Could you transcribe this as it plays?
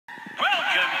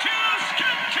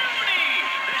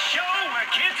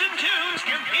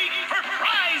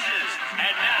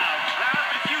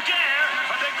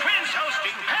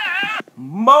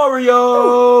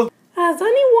Mario! Has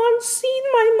anyone seen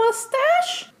my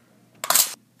mustache?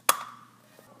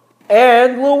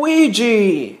 And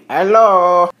Luigi!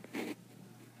 Hello!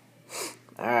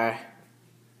 Yeah.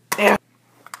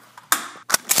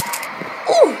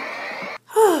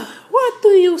 What do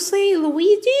you say,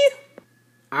 Luigi?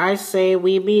 I say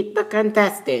we meet the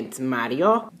contestants,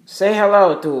 Mario. Say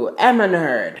hello to Emma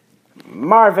Nerd,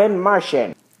 Marvin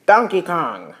Martian, Donkey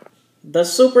Kong, The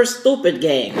Super Stupid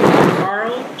Gang,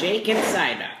 Carl, Jake, and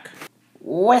Psyduck.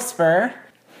 Whisper,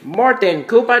 Morton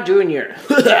Koopa Jr.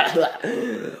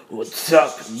 What's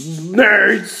up,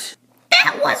 nerds?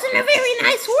 That wasn't a very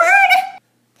nice word.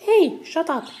 Hey, shut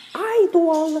up. I do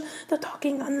all the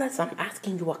talking unless I'm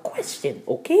asking you a question,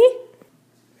 okay?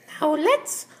 Now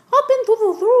let's hop into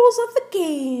the rules of the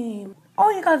game.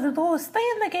 All you gotta do is stay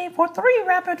in the game for 3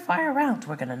 rapid-fire rounds.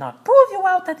 We're gonna knock 2 of you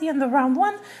out at the end of round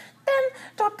 1, then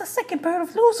drop the second pair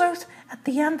of losers at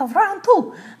the end of round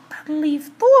 2. That'll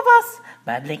leave 2 of us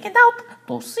battling it out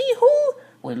to see who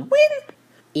will win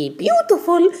a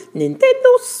beautiful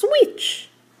Nintendo Switch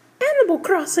Animal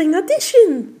Crossing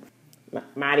edition.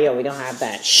 Mario, we don't have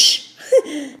that. Shh!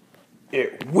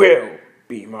 It will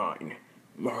be mine.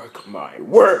 Mark my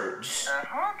words.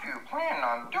 How do you plan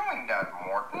on doing that,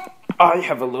 Morton? I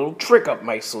have a little trick up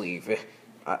my sleeve.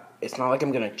 It's not like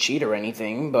I'm gonna cheat or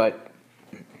anything, but...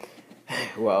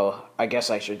 Well, I guess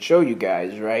I should show you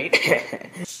guys, right?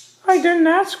 I didn't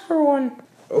ask for one.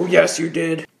 Oh yes, you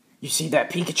did. You see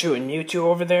that Pikachu and Mewtwo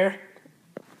over there?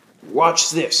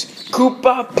 Watch this.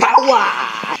 Koopa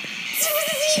Power!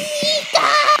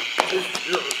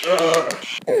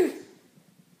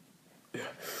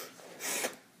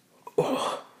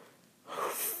 Oh,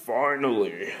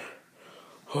 finally.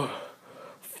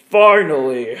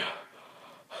 Finally.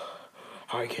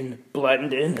 I can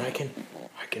blend in. I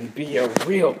can be a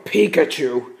real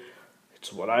Pikachu.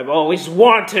 It's what I've always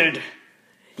wanted.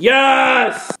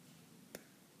 Yes!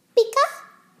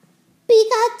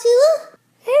 Pikachu?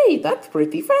 Hey, that's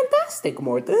pretty fantastic,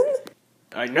 Morton.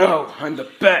 I know, I'm the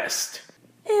best.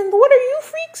 And what are you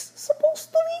freaks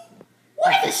supposed to be?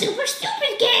 We're the Super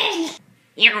Stupid Gang.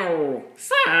 Yo,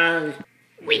 son.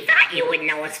 We thought you would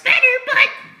know us better, but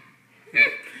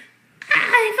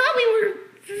I thought we were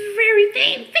very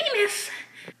famous.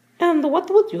 And what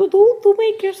would you do to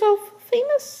make yourself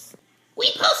famous?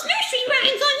 We post nursery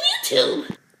rhymes on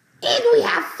YouTube. And we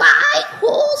have 5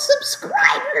 whole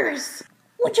subscribers.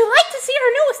 Would you like to see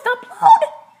our newest upload?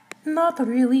 Not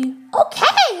really.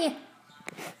 Okay.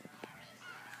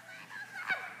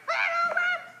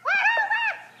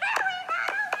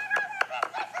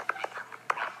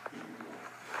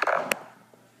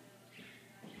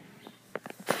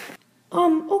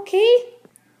 Okay.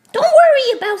 Don't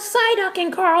worry about Psyduck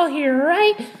and Carl here,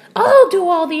 right? I'll do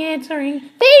all the answering.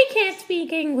 They can't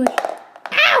speak English.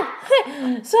 Ow!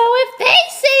 So if they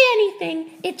say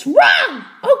anything, it's wrong,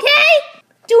 okay?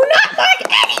 Do not mark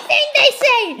anything they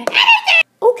say! Anything!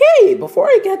 Okay, before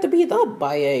I get beat up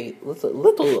by a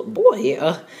little boy,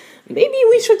 maybe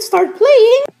we should start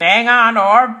playing. Bang on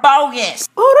or bogus!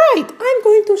 Alright, I'm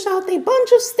going to shout a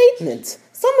bunch of statements.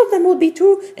 Some of them will be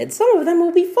true and some of them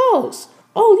will be false.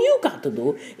 All you got to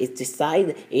do is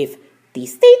decide if the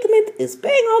statement is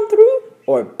bang on true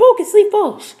or bogusly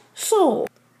false. So,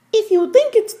 if you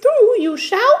think it's true, you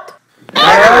shout.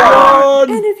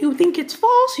 And if you think it's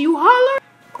false, you holler.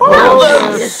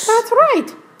 Bogus! That's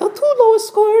right. The 2 lowest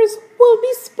scores will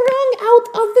be sprung out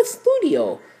of the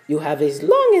studio. You have as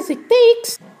long as it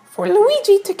takes for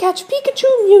Luigi to catch Pikachu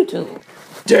and Mewtwo.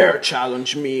 Dare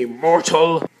challenge me,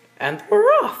 mortal. And we're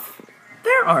off.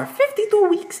 There are 52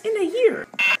 weeks in a year.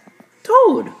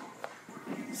 Toad.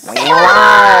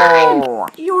 Wow!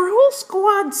 Your whole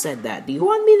squad said that. Do you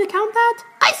want me to count that?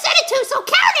 I said it too, so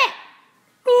count it!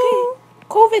 Okay.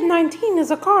 COVID-19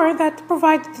 is a car that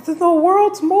provides the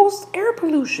world's most air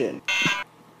pollution.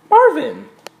 Marvin.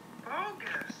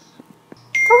 Bogus.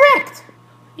 Correct.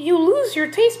 You lose your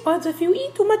taste buds if you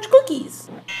eat too much cookies.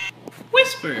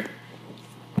 Whisper.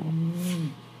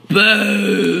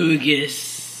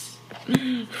 Bogus.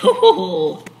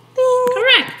 Oh,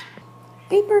 correct.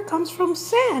 Paper comes from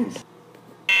sand.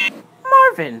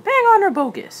 Marvin, bang on or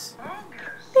bogus?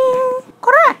 Bogus.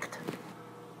 Correct.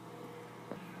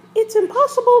 It's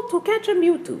impossible to catch a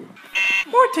Mewtwo.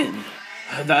 Morton.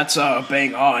 That's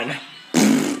bang on.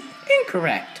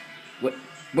 Incorrect. What?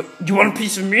 You want a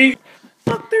piece of me?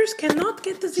 Doctors cannot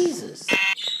get diseases.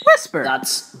 Whisper.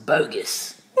 That's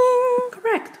bogus.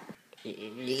 Correct.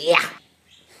 Yeah.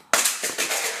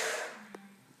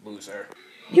 Loser.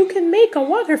 You can make a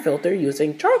water filter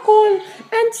using charcoal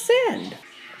and sand.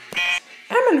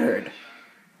 Emma Nerd.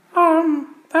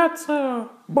 That's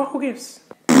bogus.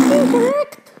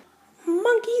 Incorrect.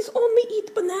 Monkeys only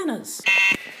eat bananas.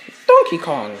 Donkey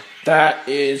Kong. That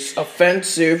is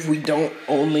offensive. We don't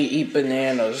only eat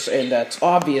bananas, and that's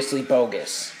obviously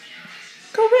bogus.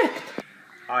 Correct.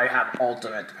 I have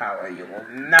ultimate power. You will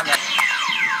never.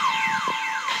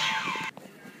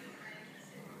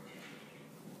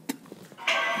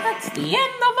 That's the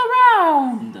end of the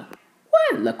round.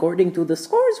 Well, according to the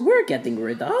scores, we're getting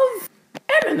rid of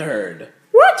Eminherd.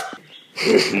 What?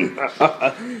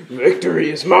 Victory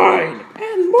is mine.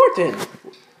 And Morton.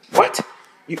 What?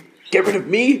 You get rid of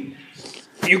me?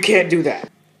 You can't do that.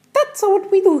 That's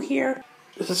what we do here.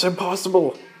 This is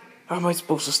impossible. How am I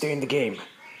supposed to stay in the game?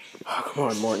 Oh, come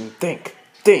on, Morton. Think.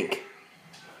 Think.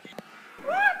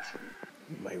 What?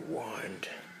 My wand.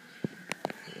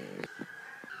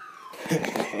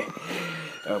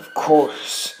 Of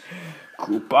course.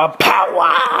 Koopa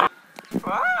power!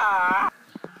 Ah!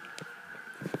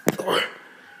 What?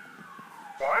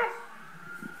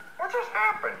 What just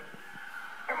happened?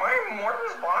 Am I in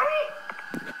Morton's body?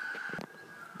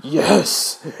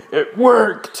 Yes, it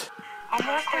worked.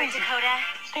 Almost there, Dakota.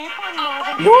 Stay on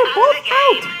Marvin. You're both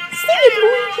out. See it,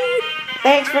 Luigi.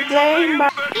 Thanks for playing,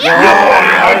 but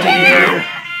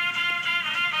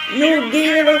you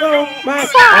give it a go, but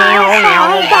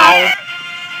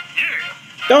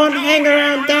don't hang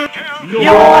around down.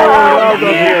 You're out of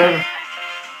here.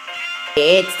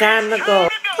 It's time to go.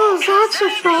 Oh, that's a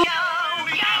show.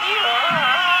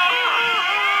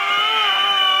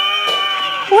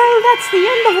 Well, that's the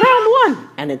end of round 1,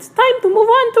 and it's time to move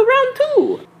on to round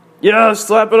 2. Yeah,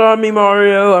 slap it on me,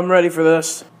 Mario. I'm ready for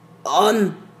this.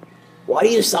 Why do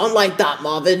you sound like that,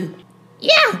 Marvin?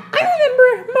 Yeah, I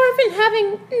remember Marvin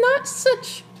having not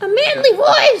such a manly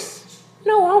voice.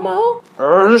 No homo.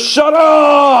 Shut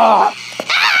up!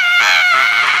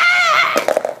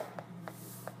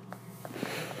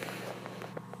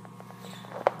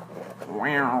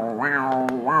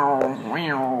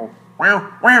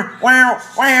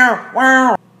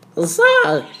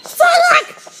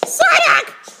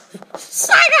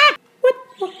 Psyduck!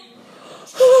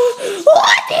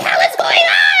 What the hell is going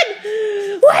on?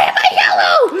 Why am I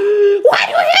yellow? Why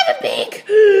do I have a beak?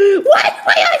 Why do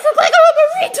my eyes look like I'm a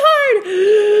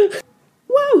retard?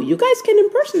 Wow, you guys can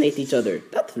impersonate each other.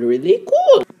 That's really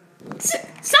cool.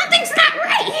 Something's not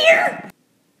right here.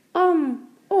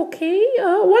 Okay,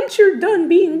 once you're done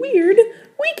being weird,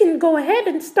 we can go ahead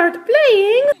and start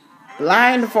playing.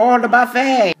 Blindfold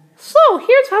buffet. So,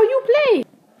 here's how you play.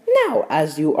 Now,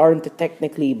 as you aren't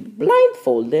technically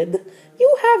blindfolded,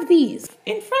 you have these.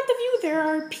 In front of you, there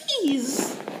are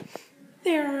peas.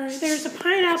 There's a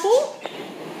pineapple,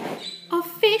 a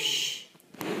fish,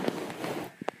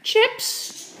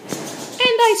 chips,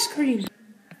 and ice cream.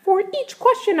 For each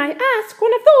question I ask,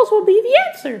 one of those will be the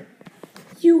answer.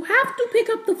 You have to pick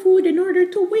up the food in order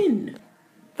to win.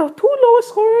 The 2 lowest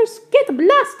scorers get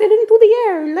blasted into the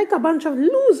air like a bunch of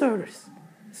losers.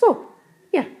 So,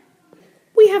 yeah.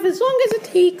 We have as long as it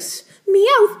takes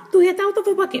Meowth to get out of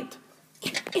the bucket.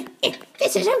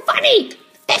 This isn't funny.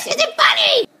 This isn't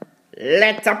funny.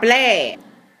 Let's play.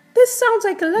 This sounds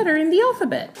like a letter in the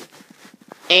alphabet.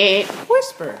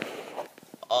 Whisper.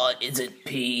 Is it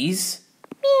peas?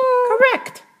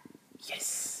 Correct.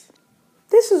 Yes.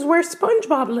 This is where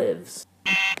SpongeBob lives.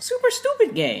 Super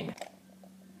stupid game.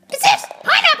 Is this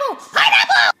pineapple?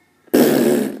 Pineapple!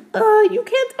 You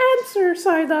can't answer,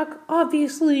 Psyduck,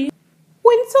 obviously.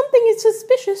 When something is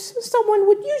suspicious, someone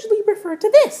would usually refer to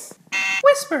this.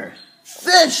 Whisper.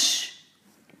 Fish.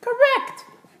 Correct.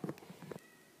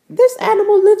 This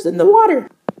animal lives in the water.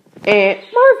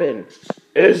 Marvin.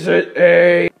 Is it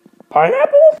a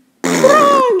pineapple?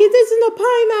 Wrong! It isn't a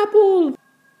pineapple.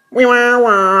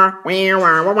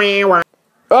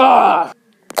 Ah!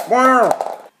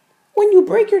 When you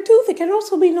break your tooth, it can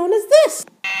also be known as this.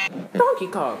 Donkey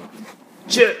Kong.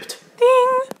 Chipped.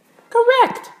 Ding.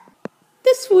 Correct.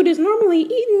 This food is normally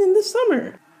eaten in the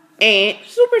summer.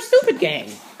 Super stupid game.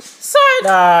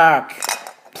 Psyduck.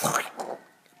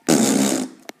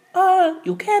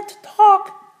 You can't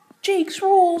talk. Jake's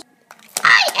rules.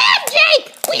 I am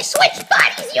Jake. We switched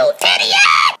bodies, you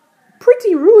idiot.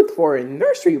 Pretty rude for a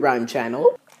nursery rhyme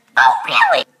channel. Oh,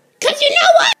 really? 'Cause you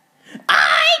know what?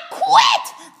 I quit.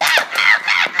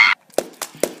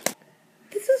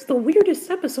 This is the weirdest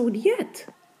episode yet.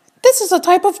 This is a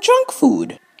type of junk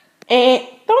food.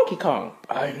 Donkey Kong.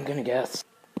 I'm gonna guess.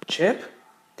 Chip?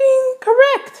 Ding,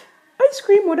 correct. Ice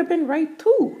cream would have been right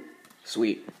too.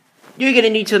 Sweet. You're gonna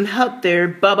need some help there,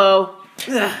 Bubbo.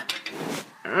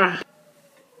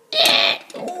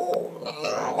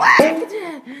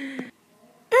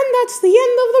 And that's the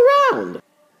end of the round.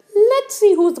 Let's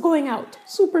see who's going out.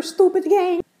 Super stupid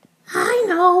game. I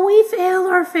know No, we failed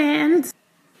our fans.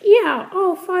 Yeah,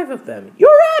 all 5 of them.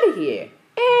 You're out of here.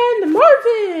 And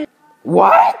Marvin!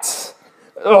 What?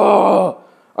 Oh,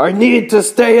 I need to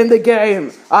stay in the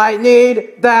game. I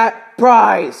need that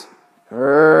prize.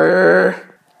 Oh,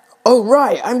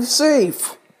 right, I'm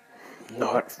safe.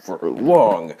 Not for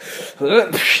long.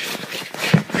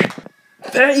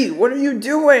 Hey, what are you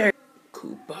doing?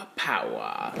 Koopa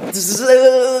power.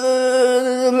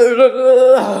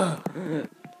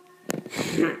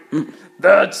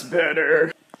 That's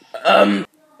better.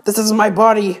 This is my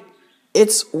body.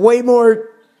 It's way more,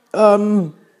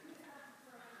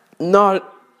 not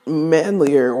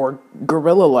manlier or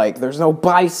gorilla-like. There's no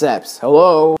biceps.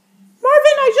 Hello?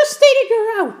 Marvin, I just stated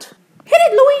you're out. Hit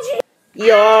it, Luigi.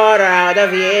 You're out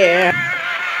of here.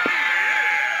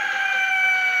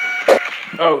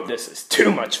 Oh, this is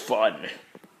too much fun.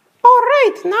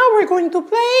 Alright, now we're going to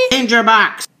play. Danger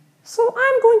box. So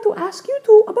I'm going to ask you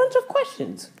two a bunch of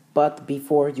questions. But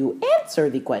before you answer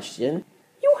the question,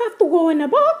 you have to go in a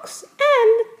box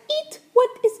and eat what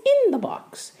is in the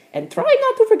box. And try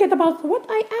not to forget about what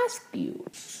I asked you.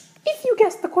 If you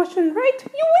guess the question right,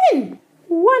 you win.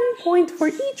 1 point for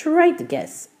each right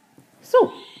guess.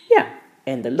 So, yeah.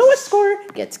 And the lowest score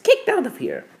gets kicked out of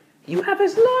here. You have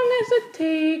as long as it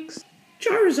takes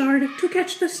Charizard to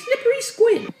catch the slippery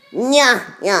squid. Yeah.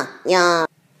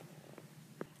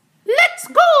 Let's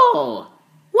go!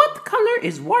 What color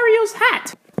is Wario's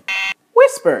hat?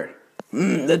 Whisper.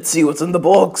 Let's see what's in the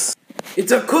box.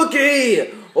 It's a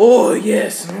cookie! Oh,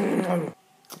 yes.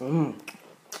 The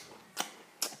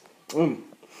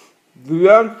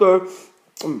answer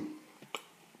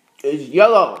is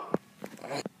yellow.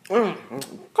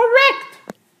 Correct!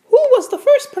 Who was the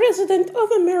first president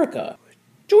of America?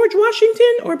 George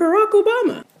Washington or Barack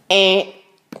Obama?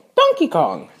 Donkey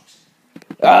Kong.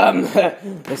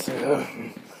 This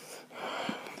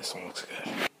one looks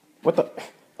good. What the?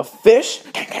 A fish?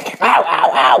 Ow, ow,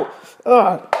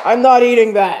 ow! I'm not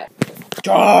eating that.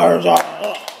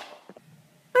 Charizard.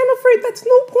 I'm afraid that's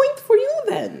no point for you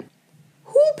then.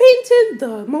 Who painted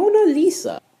the Mona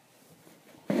Lisa?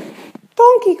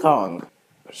 Donkey Kong.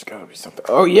 There's gotta be something.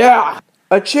 Oh yeah,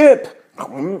 a chip.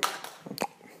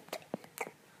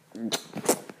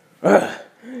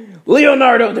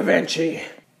 Leonardo da Vinci.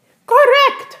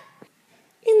 Correct!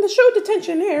 In the show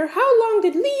Detention Air, how long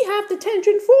did Lee have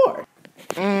detention for?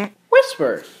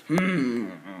 Whisper.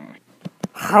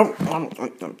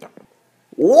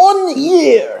 1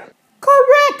 year.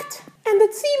 Correct! And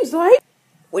it seems like...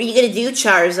 What are you gonna do,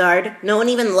 Charizard? No one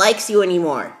even likes you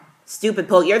anymore. Stupid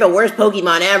Poke, you're the worst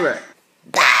Pokemon ever.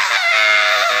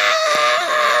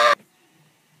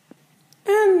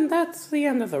 And that's the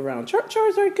end of the round.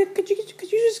 Charizard, could you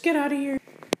just get out of here?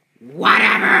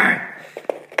 Whatever.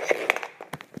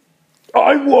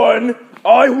 I won.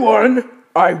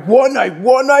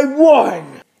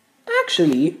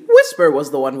 Actually, Whisper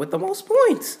was the one with the most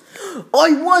points.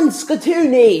 I won,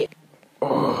 Skatoony.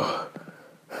 Oh,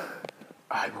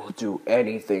 I will do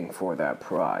anything for that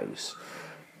prize.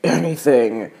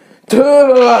 Anything.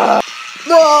 No!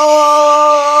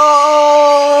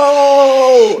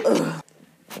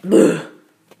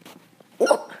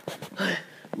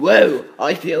 Whoa,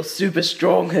 I feel super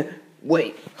strong.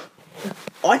 Wait,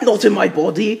 I'm not in my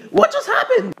body. What just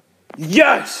happened?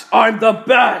 Yes, I'm the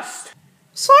best.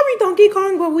 Sorry, Donkey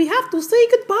Kong, but we have to say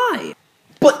goodbye.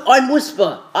 But I'm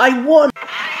Whisper. I won.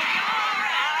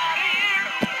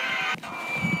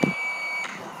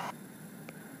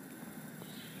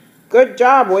 Good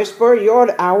job, Whisper.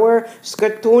 You're our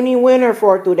Skatoony winner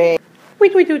for today.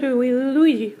 Wait,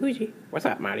 Luigi. What's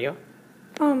up, Mario?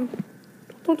 Don't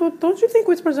you think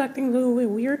Whisper's acting a little bit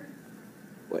weird?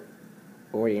 What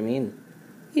do you mean?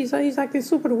 He's acting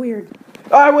super weird.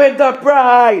 I win the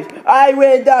prize. I'm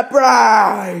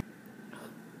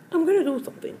gonna do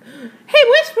something. Hey,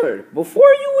 Whisper!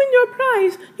 Before you win your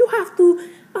prize, you have to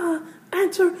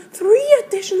answer 3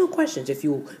 additional questions. If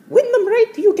you win them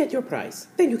right, you get your prize.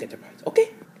 Then you get your prize.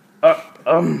 Okay?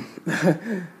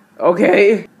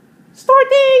 Okay.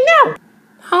 Starting now.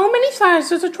 How many sides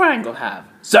does a triangle have?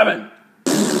 7.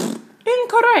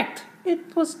 Incorrect.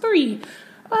 It was 3.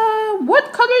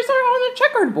 What colors are on a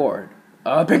checkered board?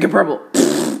 Pink and purple.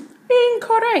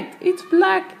 Incorrect. It's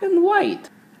black and white.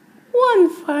 One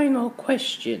final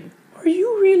question. Are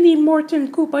you really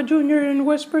Morton Koopa Jr. in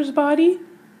Whisper's body?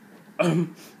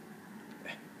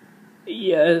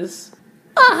 Yes.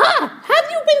 Aha! Have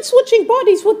you been switching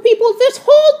bodies with people this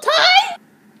whole time?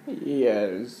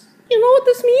 Yes. You know what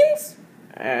this means?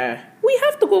 We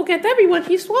have to go get everyone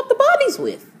he swapped the bodies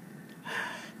with.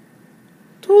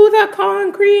 To the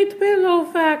concrete pillow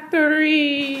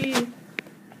factory.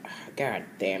 God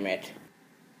damn it.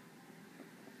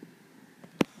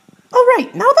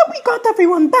 Alright, now that we got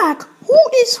everyone back, who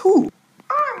is who?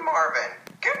 I'm Marvin.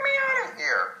 Get me out of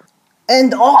here.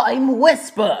 And I'm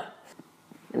Whisper.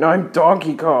 And I'm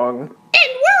Donkey Kong. And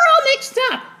we're all mixed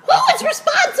up. Who is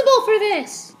responsible for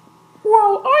this?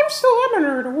 Well, I'm still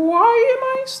Eminard. Why am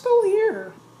I still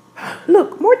here?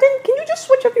 Look, Morton, can you just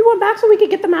switch everyone back so we can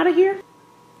get them out of here?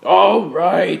 All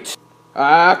right.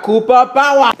 Koopa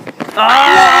Power.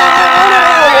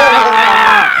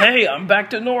 Hey, I'm back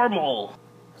to normal.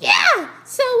 Yeah,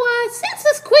 so, since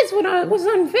this quiz was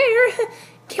unfair,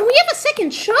 can we have a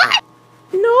second shot?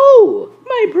 No,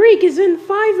 my break is in 5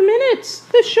 minutes.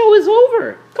 The show is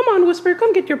over. Come on, Whisper,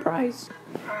 come get your prize.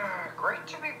 Great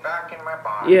to be back in my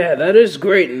body. Yeah, that is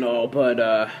great and all, but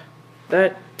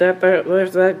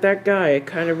that guy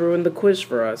kind of ruined the quiz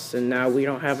for us, and now we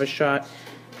don't have a shot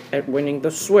at winning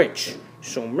the Switch.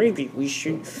 So maybe we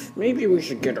should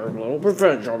get our little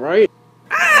revenge, all right?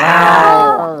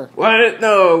 What?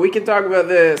 No, we can talk about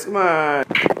this. Come on.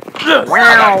 You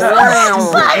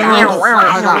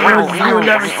and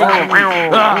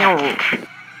everything.